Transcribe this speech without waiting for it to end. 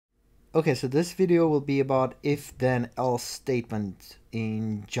Okay, so this video will be about if then else statement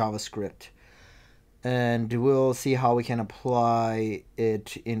in JavaScript, and we'll see how we can apply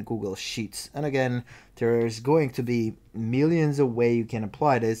it in Google Sheets. And again, there's going to be millions of ways you can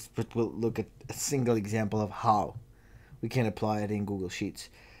apply this, but we'll look at a single example of how we can apply it in Google Sheets.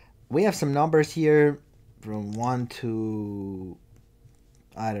 We have some numbers here from 1 to,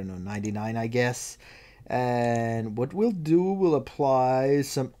 I don't know, 99, I guess. And what we'll do, we'll apply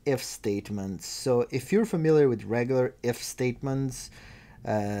some if statements. So if you're familiar with regular if statements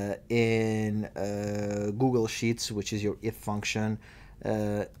in Google Sheets, which is your if function,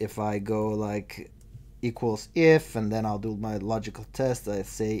 if I go like equals if, and then I'll do my logical test, I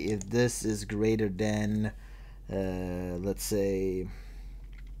say if this is greater than, let's say,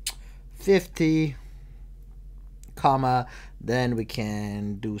 50, comma, then we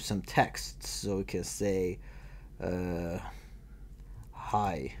can do some text. So we can say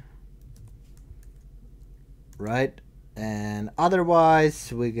hi, right? And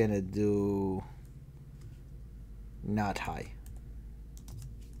otherwise we're gonna do not hi.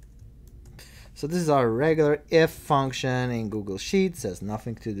 So this is our regular if function in Google Sheets. Has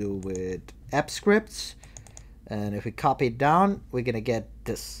nothing to do with app scripts. And if we copy it down, we're gonna get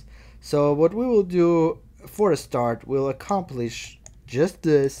this. So what we will do for a start, we'll accomplish just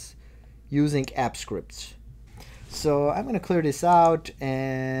this using app scripts. So I'm going to clear this out,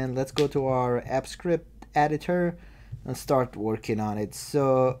 and let's go to our app script editor and start working on it.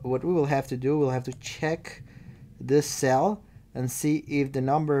 So what we will have to do, we'll have to check this cell and see if the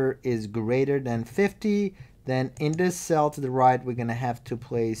number is greater than 50. Then in this cell to the right, we're going to have to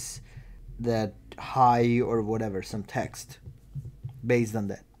place that hi or whatever, some text based on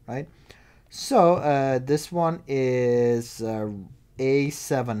that, right? So this one is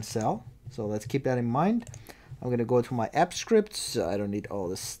A7 cell. So let's keep that in mind. I'm going to go to my app scripts. I don't need all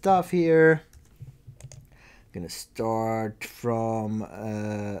this stuff here. I'm going to start from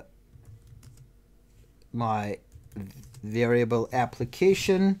my variable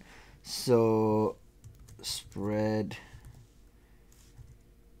application. So spread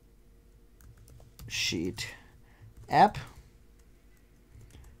sheet app.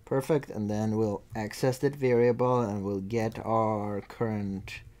 Perfect, and then we'll access that variable and we'll get our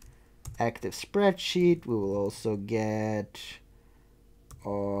current active spreadsheet. We will also get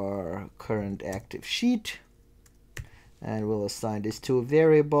our current active sheet, and we'll assign this to a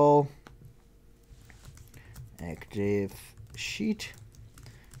variable active sheet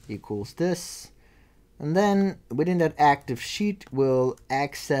equals this. And then within that active sheet, we'll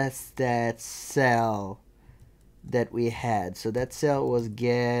access that cell that we had. So that cell was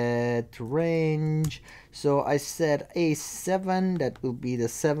get range. So I said A7, that will be the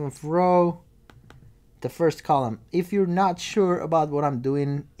 7th row, the first column. If you're not sure about what I'm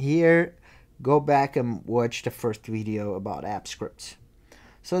doing here, go back and watch the first video about app scripts.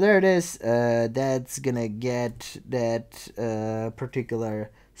 So there it is. That's gonna get that particular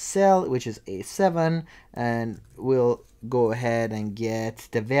cell, which is A7, and we'll go ahead and get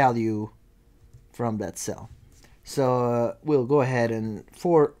the value from that cell. So we'll go ahead and,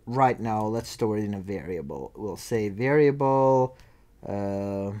 for right now, let's store it in a variable. We'll say variable,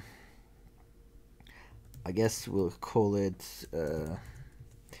 I guess we'll call it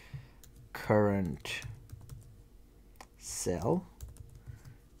current cell,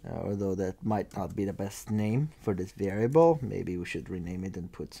 although that might not be the best name for this variable. Maybe we should rename it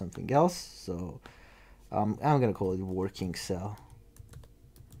and put something else. So I'm gonna call it working cell.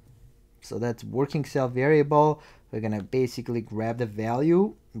 So that's working cell variable. We're gonna basically grab the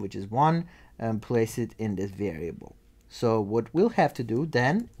value, which is 1, and place it in this variable. So what we'll have to do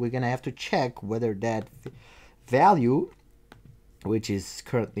then, we're gonna have to check whether that value, which is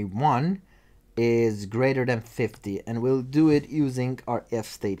currently 1, is greater than 50, and we'll do it using our if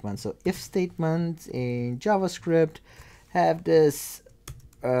statement. So if statements in JavaScript have this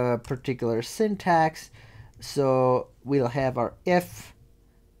particular syntax. So we'll have our if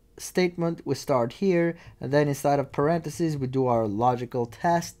statement, we start here, and then inside of parentheses we do our logical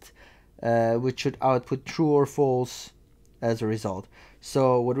test, which should output true or false as a result.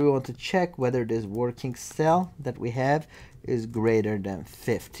 So what we want to check whether this working cell that we have is greater than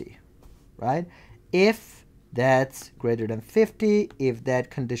 50, right? If that's greater than 50, if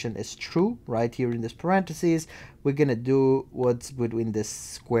that condition is true, right here in this parentheses, we're gonna do what's between this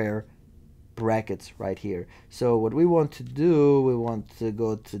square brackets right here. So what we want to do, we want to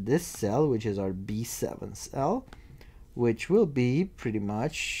go to this cell, which is our B7 cell, which will be pretty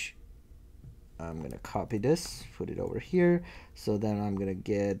much, I'm going to copy this, put it over here. So then I'm going to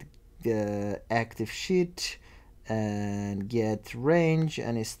get the active sheet and get range,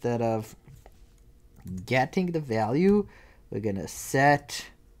 and instead of getting the value, we're gonna set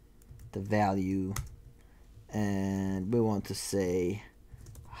the value, and we want to say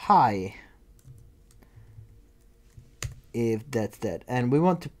high if that's that, and we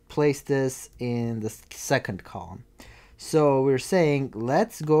want to place this in the second column. So we're saying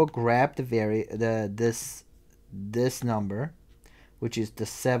let's go grab this number, which is the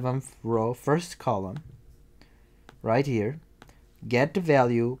 7th row, first column, right here, get the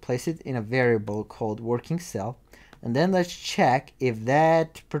value, place it in a variable called working cell, and then let's check if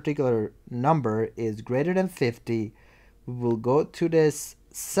that particular number is greater than 50. We will go to this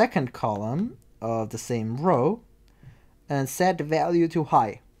second column of the same row and set the value to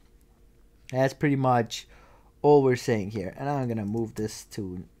high. That's pretty much all we're saying here. And I'm gonna move this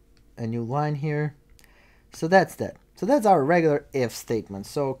to a new line here. So that's that. So that's our regular if statement.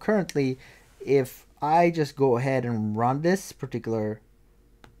 So currently, if I just go ahead and run this particular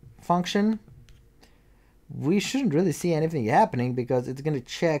function, we shouldn't really see anything happening, because it's going to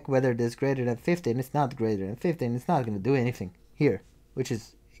check whether it is greater than 50, and it's not greater than 50, and it's not going to do anything here, which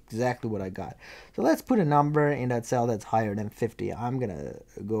is exactly what I got. So let's put a number in that cell that's higher than 50. I'm going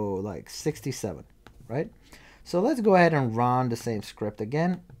to go like 67, right? So let's go ahead and run the same script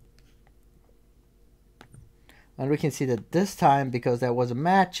again. And we can see that this time, because that was a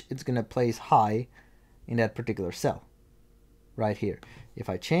match, it's going to place high in that particular cell right here. If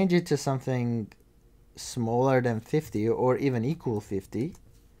I change it to something smaller than 50 or even equal 50,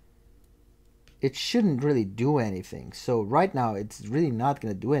 it shouldn't really do anything. So right now it's really not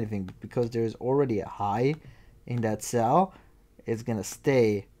going to do anything, because there's already a high in that cell. It's going to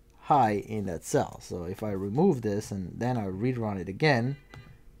stay high in that cell. So if I remove this and then I rerun it again,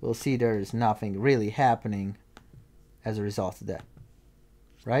 we'll see there's nothing really happening as a result of that,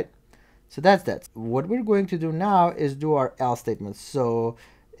 right? So that's that. What we're going to do now is do our else statement. So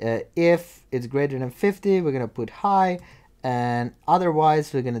if it's greater than 50, we're going to put high, and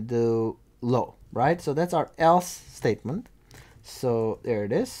otherwise we're going to do low, right? So that's our else statement. So there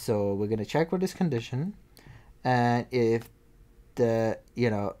it is. So we're going to check for this condition, and if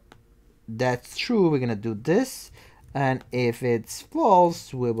that's true, we're going to do this, and if it's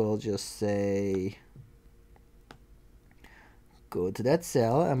false, we will just say go to that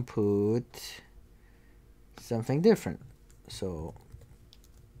cell and put something different. So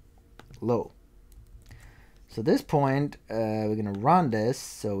low. So this point, we're gonna run this,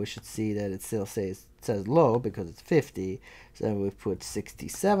 so we should see that it still says low because it's 50. So then we put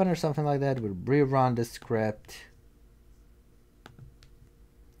 67 or something like that. We'll rerun the script.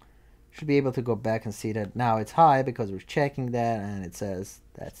 Should be able to go back and see that now it's high because we're checking that, and it says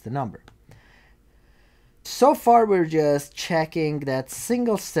that's the number. So far we're just checking that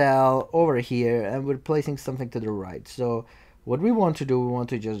single cell over here, and we're placing something to the right. So what we want to do, we want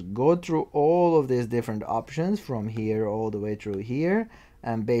to just go through all of these different options from here all the way through here,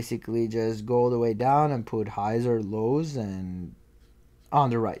 and basically just go all the way down and put highs or lows and on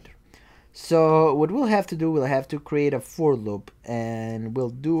the right. So what we'll have to do, we'll have to create a for loop, and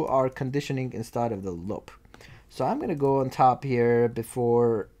we'll do our conditioning inside of the loop. So I'm going to go on top here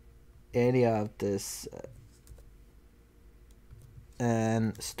before any of this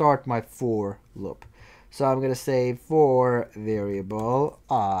and start my for loop. So I'm going to say for variable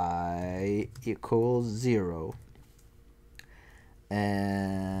I equals 0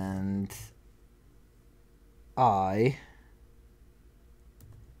 and I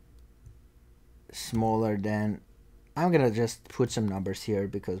smaller than, I'm going to just put some numbers here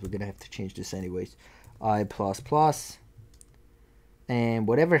because we're going to have to change this anyways, I plus plus, and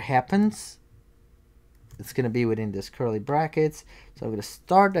whatever happens, it's going to be within this curly brackets. So I'm going to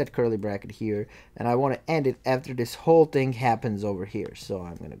start that curly bracket here, and I want to end it after this whole thing happens over here. So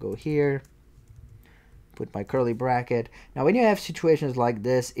I'm going to go here, put my curly bracket. Now when you have situations like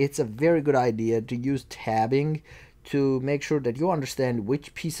this, it's a very good idea to use tabbing to make sure that you understand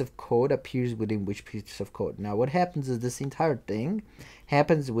which piece of code appears within which piece of code. Now what happens is this entire thing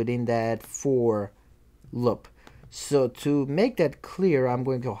happens within that for loop. So to make that clear, I'm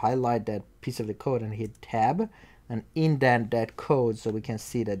going to highlight that piece of the code and hit tab and indent that code so we can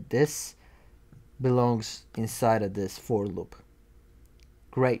see that this belongs inside of this for loop.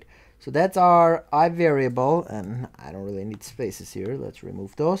 Great. So that's our I variable, and I don't really need spaces here. Let's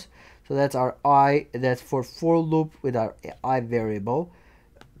remove those. So that's our I, that's for loop with our I variable.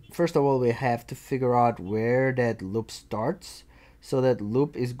 First of all, we have to figure out where that loop starts. So that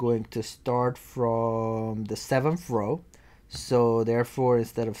loop is going to start from the 7th row. So therefore,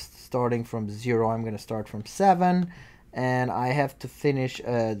 instead of starting from 0, I'm going to start from 7. And I have to finish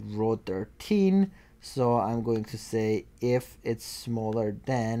at row 13. So I'm going to say if it's smaller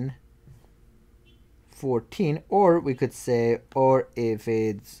than 14, or we could say, or if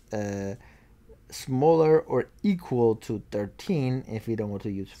it's smaller or equal to 13 if we don't want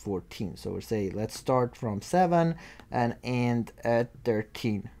to use 14. So we'll say let's start from 7 and end at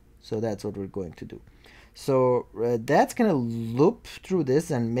 13. So that's what we're going to do. So that's gonna loop through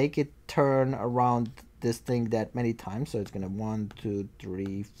this and make it turn around this thing that many times. So it's gonna 1, 2,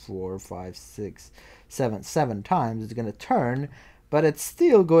 3, 4, 5, 6, 7 times. It's gonna turn, but it's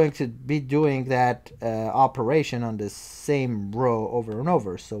still going to be doing that operation on this same row over and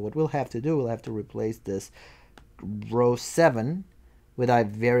over. So what we'll have to do, we'll have to replace this row 7 with a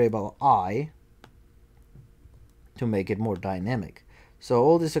variable I to make it more dynamic. So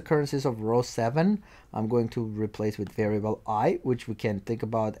all these occurrences of row 7, I'm going to replace with variable I, which we can think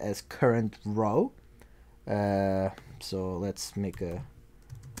about as current row. So let's make a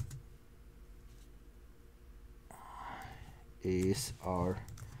is our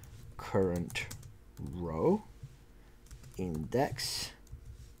current row index.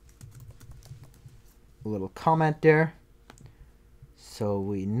 A little comment there, so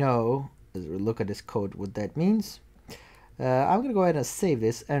we know as we look at this code what that means. I'm going to go ahead and save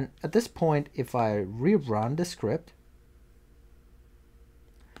this, and at this point if I rerun the script,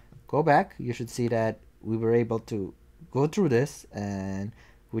 go back, you should see that we were able to go through this, and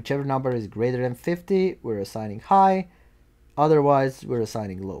whichever number is greater than 50 we're assigning high, otherwise we're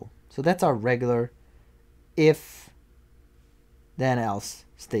assigning low. So that's our regular if then else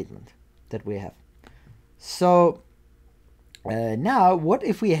statement that we have. So now what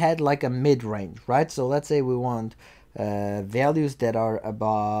if we had like a mid-range, right? So let's say we want values that are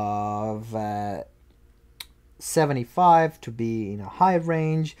above 75 to be in a high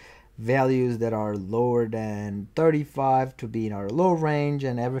range, values that are lower than 35 to be in our low range,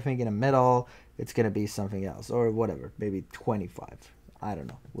 and everything in the middle it's gonna be something else, or whatever, maybe 25. I don't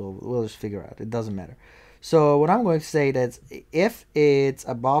know, we'll just figure out, it doesn't matter. So what I'm going to say that if it's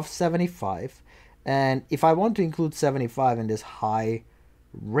above 75, and if I want to include 75 in this high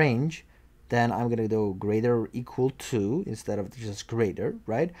range, then I'm going to do greater or equal to instead of just greater,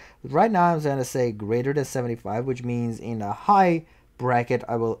 right? But right now I'm going to say greater than 75, which means in a high bracket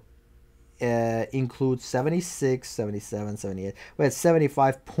I will include 76, 77, 78, well, it's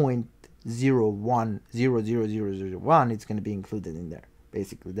 75.01, it's going to be included in there.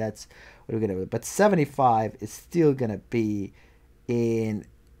 Basically, that's what we're going to do. But 75 is still going to be in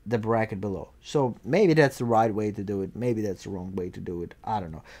the bracket below. So maybe that's the right way to do it. Maybe that's the wrong way to do it. I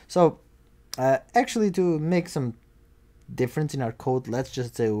don't know. So actually, to make some difference in our code, let's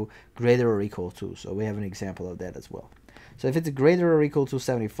just do greater or equal to. So we have an example of that as well. So if it's greater or equal to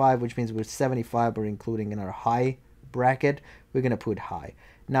 75, which means with 75 we're including in our high bracket, we're going to put high.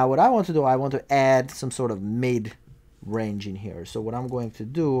 Now what I want to do, I want to add some sort of mid range in here. So what I'm going to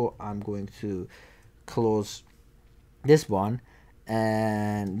do, I'm going to close this one,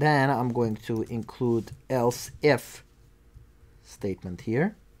 and then I'm going to include else if statement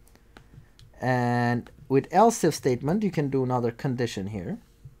here. And with else if statement you can do another condition here.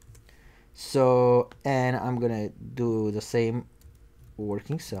 So, and I'm gonna do the same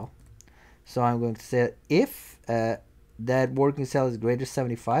working cell. So I'm going to say if that working cell is greater than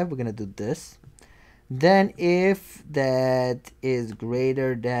 75, we're gonna do this. Then if that is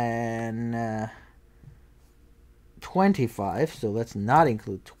greater than 25, so let's not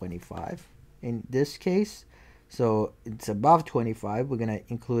include 25 in this case. So it's above 25, we're going to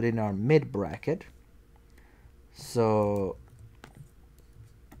include it in our mid bracket. So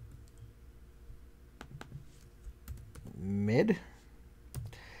mid.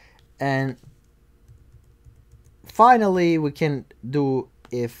 And finally, we can do,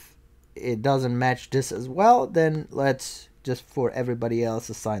 if it doesn't match this as well, then let's just for everybody else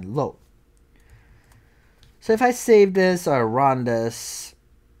assign low. So if I save this or run this,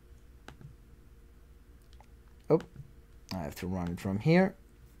 oh, I have to run it from here.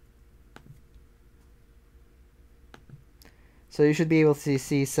 So you should be able to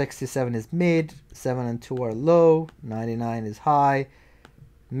see 67 is mid, 7 and 2 are low, 99 is high,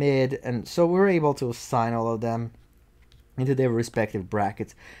 mid, and so we're able to assign all of them into their respective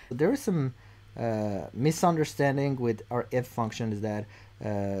brackets. There is some misunderstanding with our if function, is that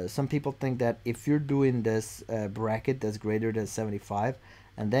some people think that if you're doing this bracket that's greater than 75,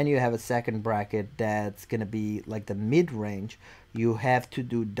 and then you have a second bracket that's going to be like the mid-range, you have to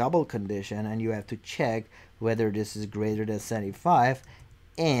do double condition and you have to check whether this is greater than 75,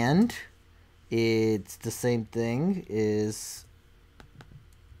 and it's the same thing is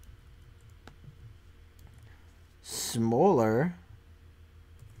smaller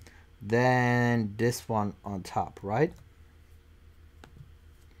then this one on top, right?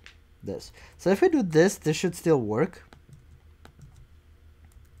 This. So if we do this, this should still work.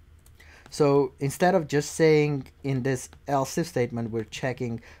 So instead of just saying in this else if statement, we're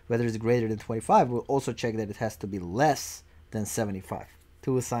checking whether it's greater than 25, we'll also check that it has to be less than 75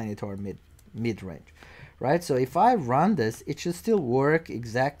 to assign it to our mid-range, right? So if I run this, it should still work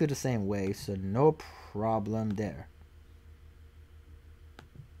exactly the same way, so no problem there.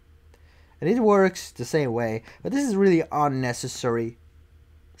 And it works the same way, but this is really unnecessary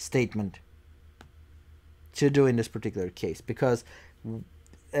statement to do in this particular case, because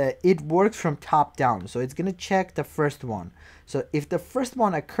it works from top down. So it's going to check the first one. So if the first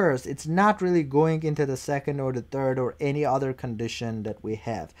one occurs, it's not really going into the second or the third or any other condition that we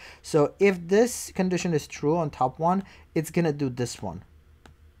have. So if this condition is true on top one, it's going to do this one.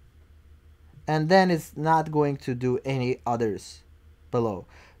 And then it's not going to do any others below.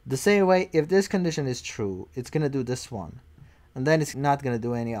 The same way, if this condition is true, it's going to do this one. And then it's not going to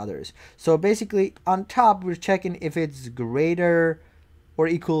do any others. So basically, on top, we're checking if it's greater or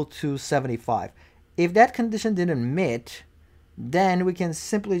equal to 75. If that condition didn't meet, then we can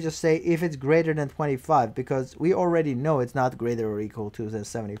simply just say if it's greater than 25, because we already know it's not greater or equal to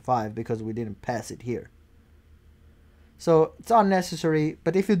 75 because we didn't pass it here. So it's unnecessary,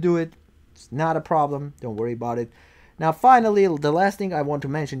 but if you do it, it's not a problem. Don't worry about it. Now, finally, the last thing I want to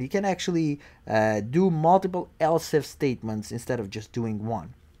mention, you can actually do multiple else if statements instead of just doing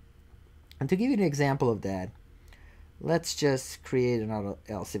one. And to give you an example of that, let's just create another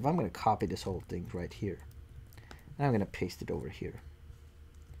else if. I'm going to copy this whole thing right here. And I'm going to paste it over here.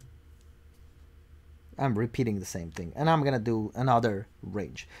 I'm repeating the same thing. And I'm going to do another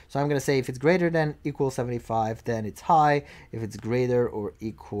range. So I'm going to say if it's greater than equal 75, then it's high. If it's greater or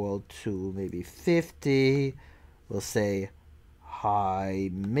equal to maybe 50, we'll say high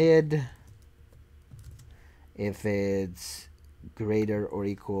mid. If it's greater or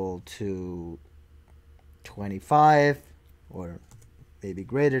equal to 25 or maybe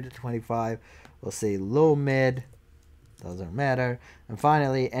greater than 25, we'll say low mid. Doesn't matter. And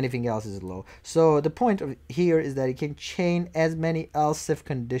finally, anything else is low. So the point of here is that you can chain as many else if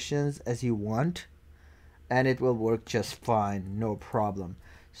conditions as you want, and it will work just fine, no problem.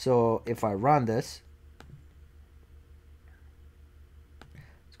 So if I run this,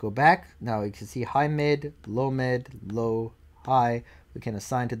 let's go back. Now you can see high mid, low, high. We can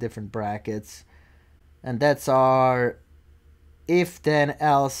assign to different brackets. And that's our if then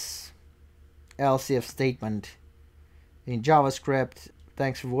else if statement in JavaScript.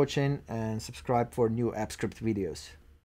 Thanks for watching and subscribe for new AppScript videos.